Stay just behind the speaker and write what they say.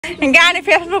Gani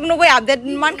Facebook nu gue update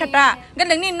man kata.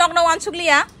 Gan ni nok na wan sukli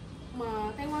ya.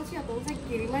 Ma, tengok siapa tuh saya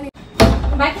kirim ani.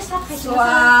 Baik sah.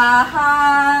 Swaha.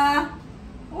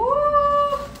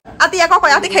 Ati ya kok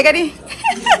ati kayak gini.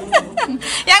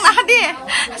 Yang nah hadi.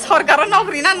 Sorkaran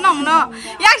nokri nan nong no.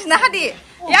 Yang nah hadi.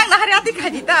 Yang nah hari ati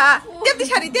kajita.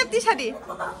 Tiap di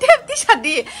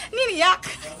sadi. Ni ya.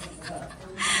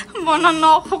 Mana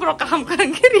nok pukul kaham kereng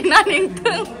kiri naning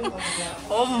tuh.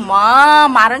 Oh ma,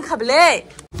 marang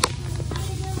kable.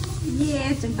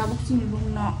 Yes, jengka bukti ni bung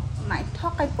no. Naik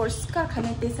thok kai poriskar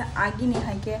khane desa agi ni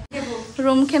hai ke.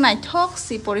 Room ke naik thok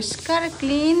si poriskar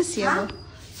clean si abo.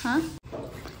 Ha?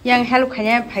 Yang help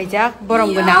khane bhaijak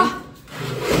borong gunang.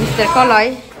 Mr.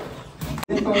 Koloi.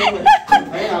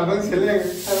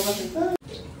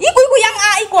 Iku yang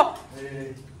iko.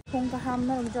 Kung kaham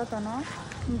na joto no.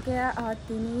 Mungkin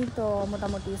tini to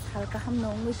muda-mudi hal kaham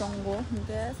nong ni tonggo.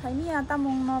 Mungkin saya ni ata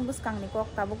mong no bus kang ni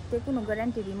kok tabuk te kuno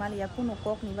garanti di mali ya kuno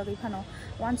kok ni bagai pano.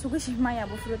 Wan suku si maya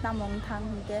bu fru ta mong thang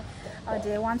mungkin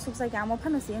je wan suk saya kamu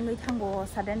pano si ngai thanggo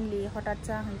suddenly hotat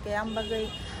cha mungkin am bagai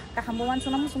kaham wan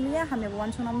sunam sumliya hame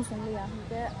wan sunam sumliya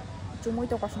mungkin cumui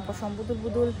to kosong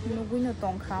budul nugui no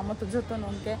tong khamo to joto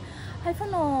nongke hai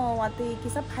fano wati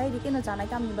kisap hai dike no janai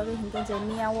kam ni bagai hingke je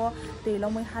miawo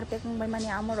teilo moi harpek bai mani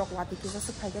amorok wati kisa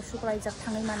su phai ke suklai jak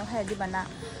thangai mano hai di bana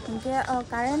hingke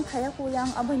current phaya ko yang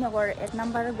abhinogor 1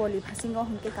 number goli phasingo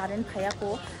hingke current phaya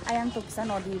ko ayang to kisa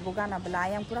nodi bogana bala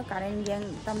ayang pura current yang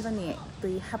tamjani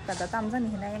tui hapta da tamjani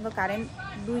hina yang current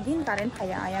 2 din current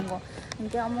phaya ayang go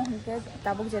hingke amo hingke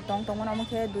tabuk je tong tong amo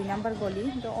ke 2 number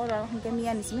goli to ora hingke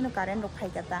miya nismi no current rok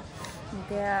phai kata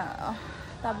hingke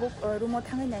tabuk rumo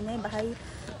thangai nai bahai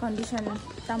condition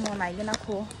tamo nai gena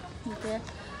kho hingke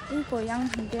iko yang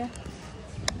hingke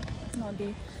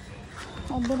nodi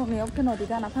obono me ok nodi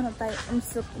gana phano tai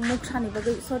muk sani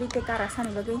bagai sorry te kara sani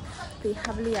bagai ti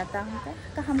habli ata hingke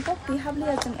kaham ko ti habli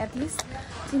achang at least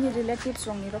chini relatives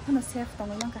rong ni ro phano safe tong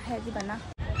mang ka hai di bana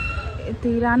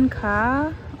tiran kha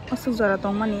asuk jara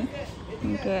tong mani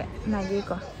hingke nai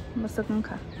ko masak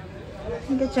kha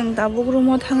hingke jeng tabuk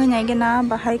rumo thangai nai gena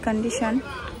bahai condition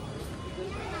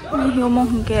hiomong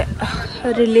hingke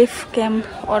relief camp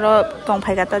oro tong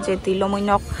phai gata je ti lomoi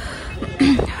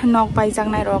nok pai jang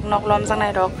nai rok nok lom jang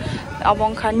nai rok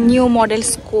abong khan new model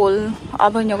school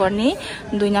abhinogor ni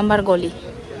 2 number goli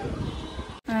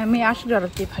me asuk jara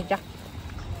ti phai jak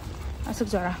asuk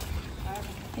jara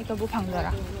eka bu phang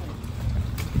jara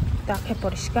takhe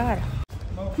poriskar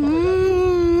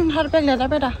har pek leda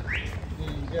beda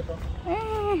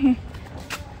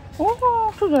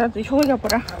sudah tuh show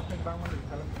pura.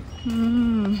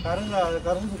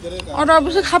 Orang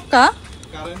busuk hap ka?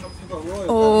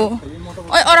 Oh,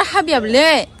 orang hap ya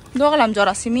beli. Dua kalam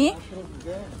jorah simi.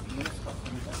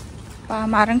 Pak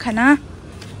marang kana.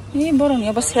 Ini borong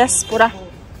ya bos yes pura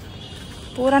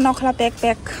nokla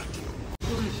pek.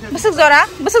 Busuk jorah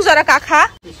kakak.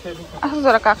 Busuk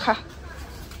jorah kakak.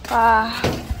 Pak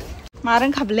marang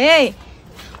kable.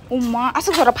 Umma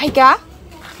asuk jorah phaika.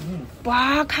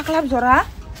 Wah, khaklap jora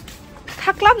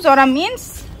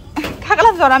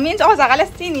means oh jagale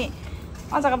Chini.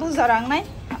 Oh jaga bus jora nai.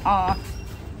 Oh.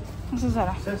 Bus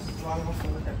jora.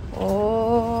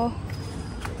 Oh.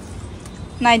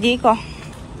 Nai di ko.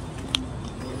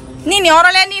 Ni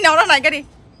ora nai gari.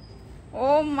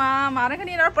 Oh ma, mare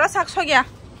kani ora pura sak so gya.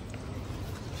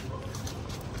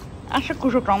 Asha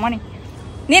kusuk rong mani.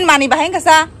 Nin mani baheng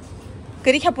kasa.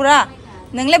 Gari kha pura.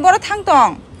 Nengle boro thang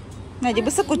tong. Nai di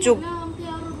bus kucuk.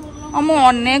 Amo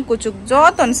onne kucuk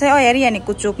joton se o area ni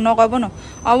kucuk no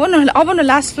abono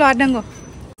last floor dango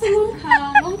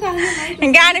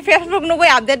gani Facebook nu gue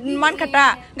update man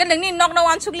kata gan ni nok na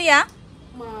wan sukli ya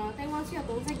Ma, tengok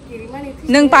siapa tuh saya kirim ani.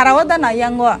 neng parawa da na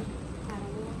yang go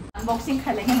boxing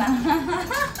khale na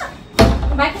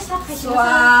baik sah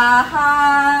swaha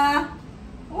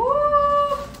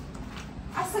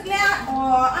asaknya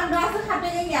oh anda asak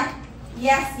khate ya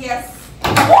yes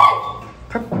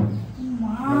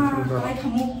Ay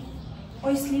kamu,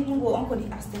 oi sleep nunggu angko di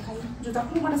aste kai, juta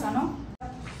pun mana sano?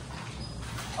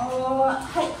 Oh,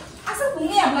 hai, asal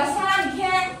bunyi ya belasan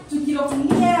kan, cuci rok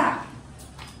bunyi ya.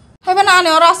 Hai mana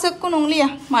ane orang asal kunung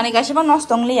liya, mana kasih pan nos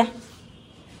dong liya.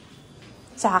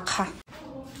 Zakha,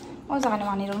 oh zakha ni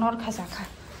mana nor kah zakha,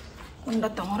 unda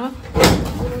tong orang.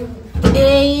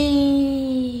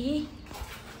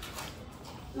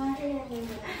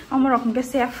 Amorok nggak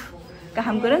safe,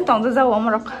 kaham keren tong jauh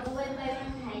amorok.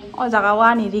 Oh jaga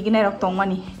wani rigine rok tong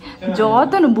mani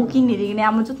joto no booking ni rigine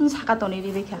amo jotun saka to ni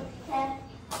ribekha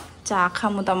cha kha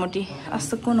motamoti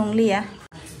asuk kunung liya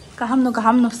kaham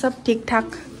no sab ठीक ठाक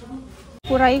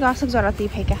पूरा ही asuk jara ti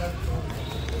phaika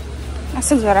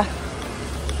asuk jara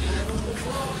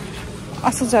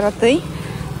asuk jara tui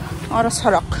oro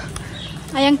sorok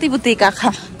ayang ti buti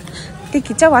kakha ti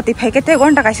kicha wati phaike te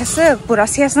gonta kaisa se pura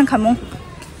ses nang khamu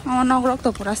nogrok to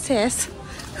pura ses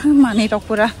mani rok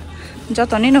pura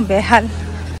jotoni no behal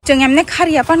jeng emne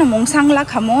kharia pa no mungsang la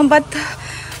khamu but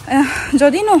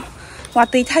jodi no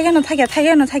wati thage no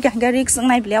thage risk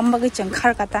nai bliam bagi jeng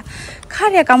khar kata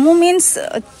kharia kamu means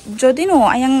jodi no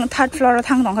ayang third floor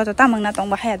thang dong ka ta mangna tong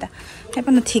ba hayada hepa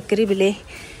no thik kri bile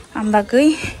ambagai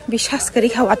bishas kari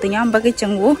khawatnya ambagai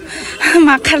jenggu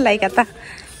makhar lai kata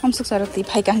हम सुख सरती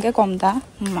भाई कहाँ के कम था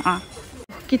माँ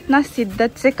कितना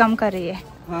शिद्दत से कम कर रही है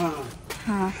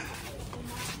हाँ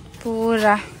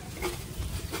पूरा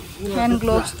हैंड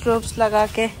ग्लोव्स लगा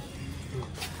के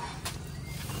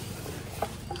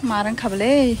मारन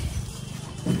खबले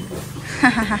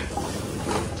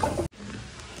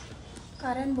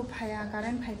कारण बुफाया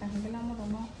कारण भाई कहाँ के लामो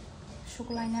दोनों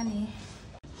शुक्लाइना नहीं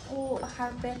ओ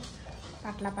हार पे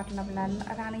पतला बला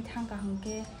रानी थांग कहाँ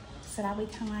के सराबी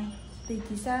थांगाई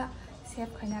Tikisa sep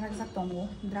khayna rakjak tongo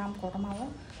drum kormao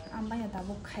ambaya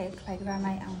dabu khaigra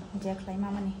nai ang je khlai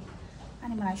mamani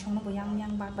ani manai songno bo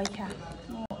yang ba baikha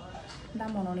no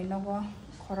damononi nogo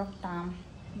khorok tam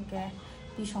ke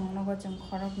pisong nogo jeng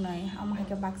khorok nai amai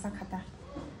ke baksa khata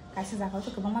kaisa jaga to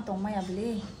kobangma tongmaya bli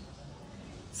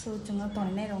so jeng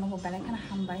toni nai rong no bo balai khana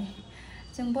hambai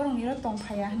jeng borong ni ro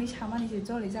tongphaya ni samani je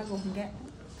joli jago hingge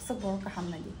sobor ka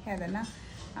hamnai hedana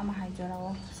amai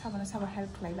jorao sabana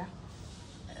help khlaila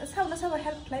sabana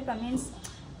help khlaiba means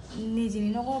nijini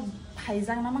nogo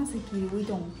phaijang na mangse kiriwi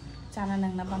dong jana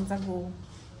nangna bangjago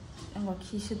angwa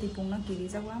khisi pungna kiri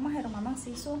jago ama hairo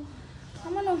mamangse so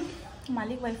amano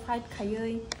malik bai fight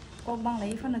khayoi ko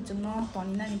banglai fana jungno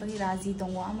tonina ni bagi raji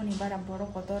dongwa amani bara boro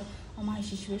kotor ama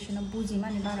situation buji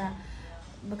mani bara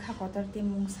bakha kotor te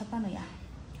mung sapano ya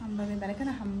ambabe bare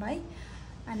kana hambai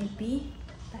ani pi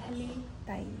tahli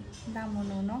tai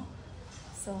damono no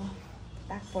so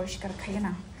tak poriskar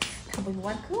khayana thabu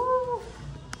warku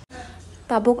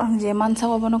tabuk angje mansa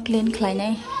bono clean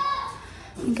khlainai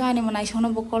gani manai sono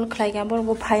bokol khlai ga bor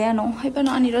bo phaya no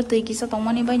haibano ani ro tui kisa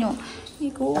tongmani baino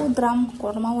iko drum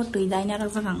korma wo tui daina ra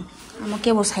jagang ama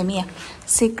ke bo saimia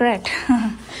secret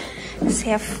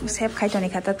safe khaitoni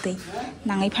khata tui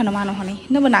nangai phano mano honi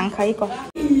nobo nang khai ko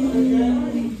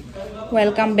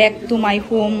welcome back to my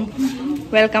home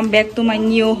welcome back to my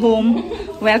new home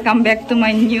welcome back to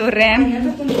my new RAM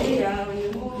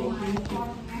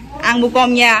ang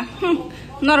bukom ya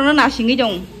noro na singi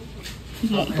jong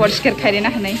poriskar khaire na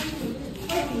hanai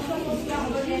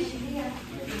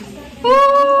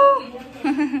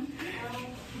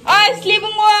oi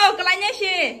sleeping mo kalanya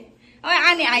she oi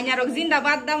ani aina rok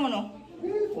zindabad da mono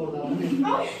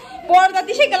porda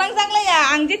tise kalang jang la ya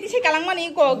ang je tise kalang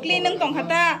mani ko clean nang tong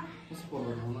khata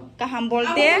kaham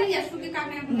bolte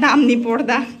namni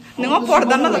porda nang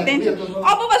porda na dote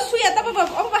obo ba suya ta ba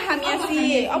obo ba hamia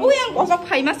si obo yang ko sok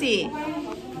phai ma si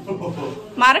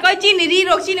mar ko chini ri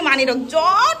rok chini mani rok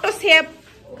jot to sep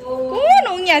ko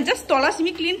nong ya just tola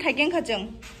simi clean khageng khajeng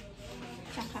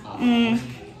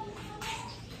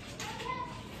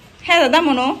he da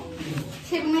mono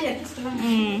sep ma ya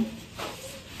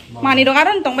mani rok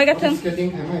aron tong bai ga thang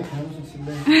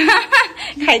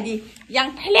khai di yang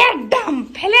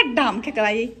pelet dam ke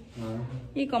kalai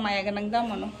I ko maya ganang dam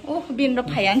mono oh bin ro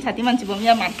phayan chati manchi bom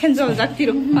ya mar khen jol jak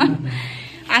tiru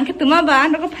ang ke tuma ba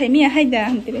ro ko phai mi hai da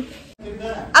hamtire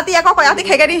ati ya ko ati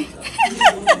khai gari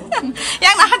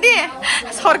yang na hadi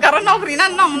sarkar nokri na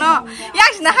nong no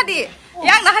yang na hadi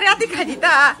ati khai di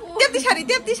ta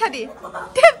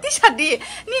tepti sari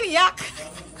ni yak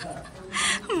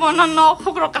mono no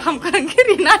khokro kaham karang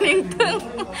kiri na ning tung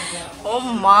oh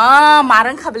ma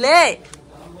marang khable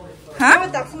ha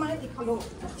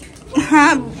ha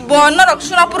bono rok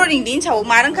suna puro ring din chau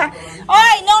marang kha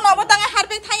oi no no botang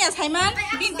harbe thaya saiman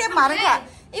binte marang kha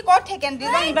I ko theken di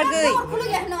bang iba gei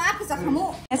no ak sa khamu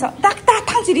eso tak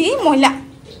thang chiri moila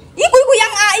I ku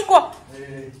yang a I ko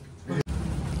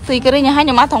tui kare nya hai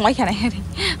ma thong mai khana hari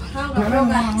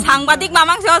sangbadik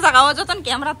mamang se sa ga joton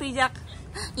camera tui jak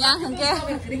yang hangke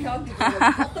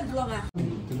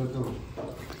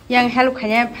yang help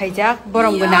khanya phaijak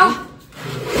borong gunang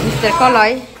Mr.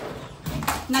 Koloi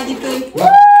naji tui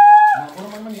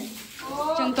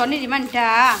jeng toni di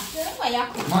manta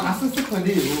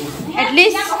at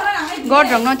least god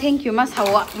rong no thank you ma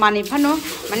sawa mani phano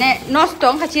mane no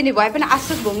strong khachi ni bai pana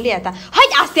asuk bong le ta hai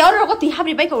aste or ro ko ti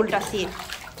habri bai ko ulta si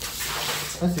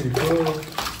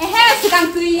he sidang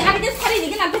tui ani de sari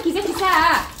digi na ta kisa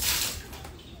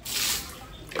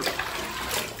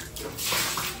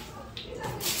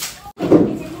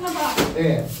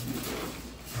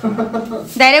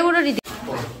Direct udah di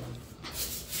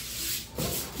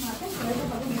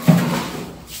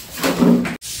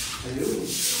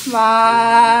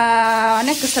वाह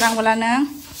अनेक कसरंग वाला न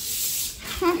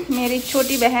मेरी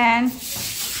छोटी बहन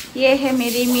ये है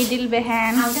मेरी मिडिल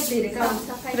बहन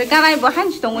रेका नाइ बहन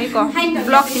तो मुई को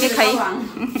ब्लॉग में खाई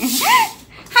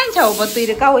हाइन चाओ बो तुई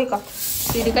रेका वई को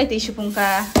तुई रेका ती सुपुंका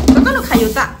तो न खायो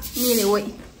ता मिले वई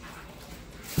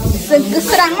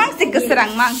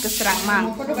कसरंग mang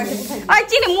ai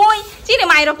chini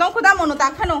mai rok tong khuda monu ta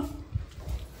khano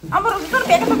amor tor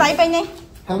bag to dai pai nei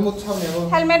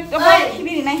helmet abo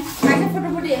khibiri nai ai photo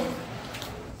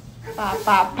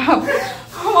pa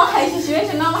wa hai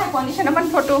situation na mai condition ban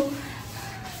photo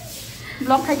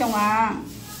blog khai chong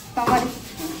tong ba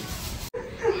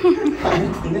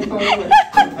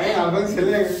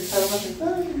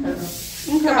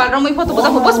Coba ramai foto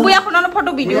bos buaya aku nana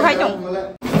foto video hai chong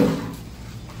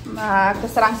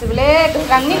keserang sebelah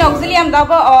keserang ni auxilium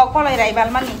dabo kolai rival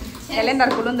mani calendar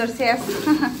kulundur ses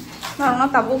norno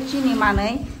tabuk chini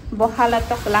manai bohala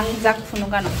to kelang jak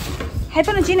funugan hai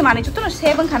to chini mani chuto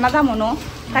sebeng khana damono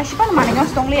kasipan mani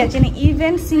nos tongli ya chini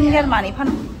event singer mani phan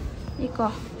iko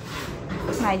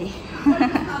nai di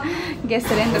gas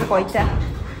cylinder koita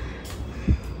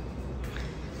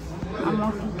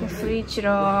amok ke fridge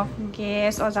ro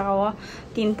gas o jagawo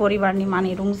tin poribar ni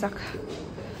mani rungjak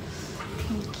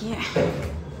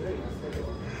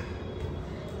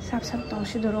sab tong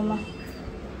si doroma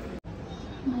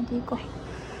madi ko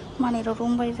mani ro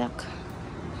room bai jak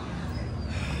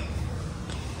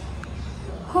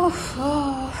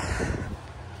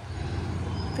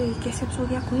tu ke sab so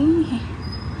gya kui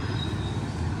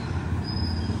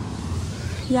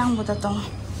yang bo ta tong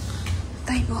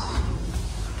tai bo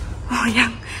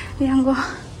yang go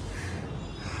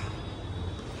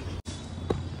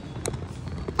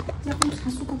ya pun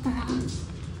sasu ka ta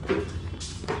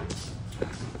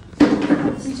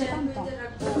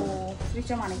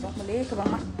Fridge mana itu boleh ke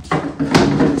bawah.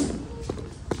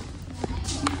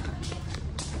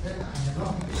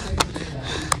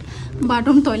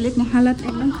 Bathroom toilet nih halat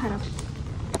एकदम खराब.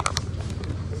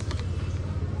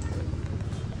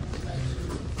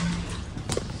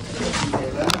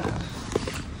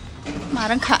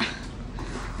 Marang kak.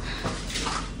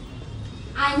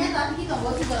 Ayahnya tadi kita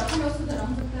bawa sudah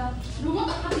rumah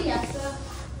tak habis ya.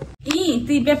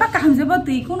 Ti bepa kaham jeba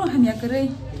ti kono hamya kare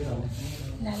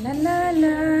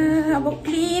la abo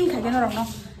clean khagen rong no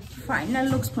final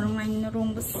looks phunung nai room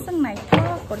besang nai tho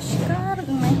porishkar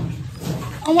nai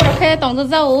amor khe tong jo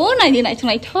jau nai di nai chung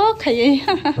nai tho khai ye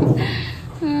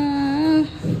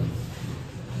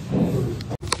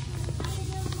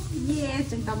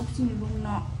jeng tabuk chini room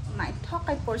no nai tho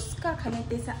kai porishkar khane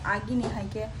te sa agi ni hai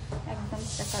ke ekdam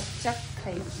chakachak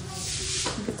khai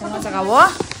jeng jaga wo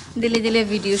दिले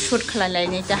video shoot खला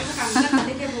लाइने जा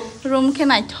room के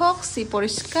नाइ थक सी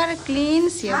परिष्कार clean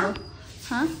सी अब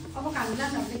हां अब कानला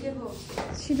नबलेकेबो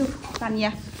सिदु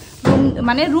कानिया रूम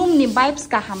माने रूम नि वाइब्स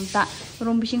का हमता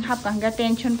रूम बिसिं हाब का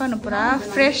टेंशन पानो पुरा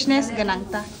फ्रेशनेस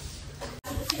गनांगता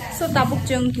सो ताबुक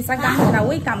जों किसा गाम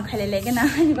रावै काम खाले लेगे ना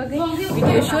बगे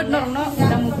वीडियो शूट नरनो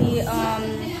मुदामुति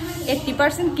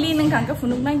 80% क्लीन नंखांका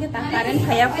फुनुक नांगे ता कारण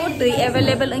खायाको दै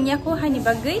अवेलेबल अंयाको हानि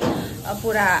बगै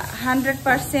पूरा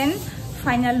 100%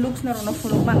 फाइनल लुक्स नरनो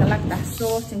फुनुक मांगा लगता सो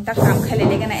चिंता काम खाले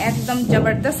लेगे ना एकदम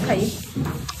जबरदस्त खाई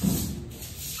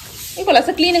इकोला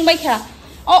से क्लीनिंग बाय खा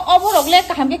अब रगले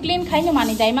काम के क्लीन खाइ न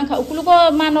मानि जाय मांखा उकुलुको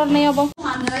मानर नै अब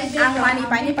आं मानि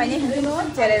पाइने हनो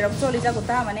जेरे रक चलि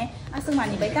जागोता माने आसं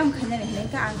मानि बाय काम खाइने ने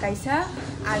का आं काइसा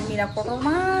आलमिरा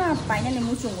पटमा पाइने ने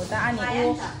मुचुंगोता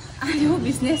ani o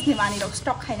business ni mani rok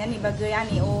stock khaina ni bagoi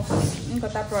ani o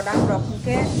kota product rok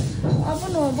ke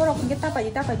abono borok ke tapai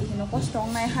hino ko strong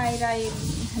nai hai rai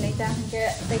hneita ke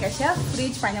tekasia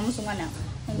fridge paina musungana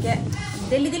ke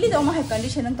daily do ma hai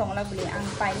condition ang tongla buli ang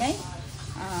painai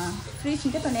fridge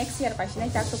ke to next year paisina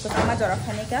tak to kama jora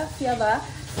khane ka fiaba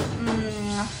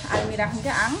almira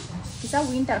ke ang kisa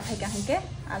winter khai ka ke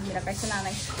almira kaisana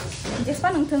nai jespa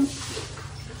nungthung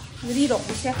ri rok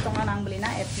chef tonga nang buli na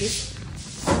at least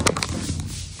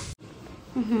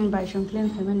by some clean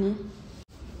family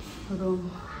room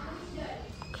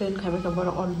clean khabe ka bor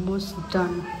almost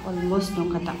done almost no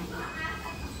kata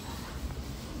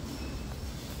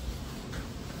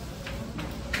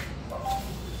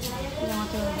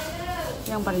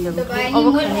yang paling jago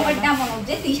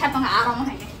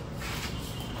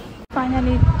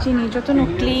finally Chini joto no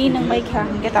clean ang bai kha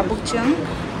ke tabuk chung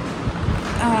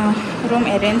room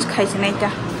arrange khaisnai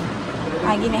ta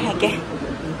agi ne hake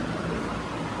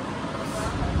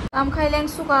am khailen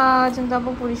suka jengda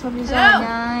bo puri shobi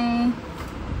janai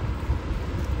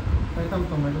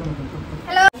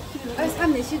hello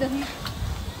samne si dong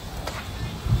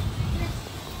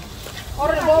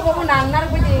or bo nang nar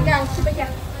bu ji gang si pe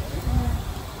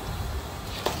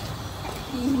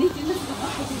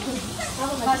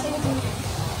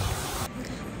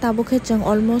Tabuk ke chang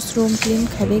almost room clean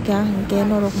khabe kya ke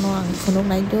norok no ang phunuk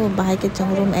nai do bahai ke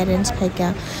chang room arrange khai kya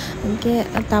ke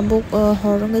tabuk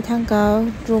horong ke thang ka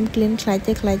room clean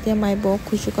khlaite mai bo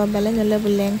khushu ka bela nele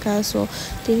buleng ka so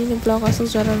tini ni blog asu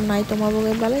jaran nai to ma bo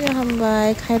ke bela ham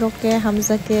bai khai rok ke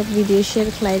hamza ke video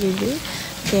share khlai ri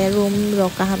ke room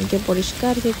rok ka ham ke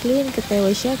porishkar ke clean ke te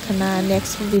waisha khana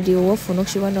next video wo phunuk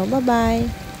shiba no bye bye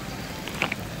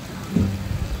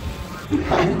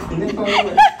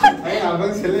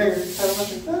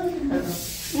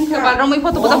Kalau ramai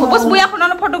foto, bos buaya aku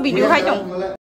nana foto video hai dong.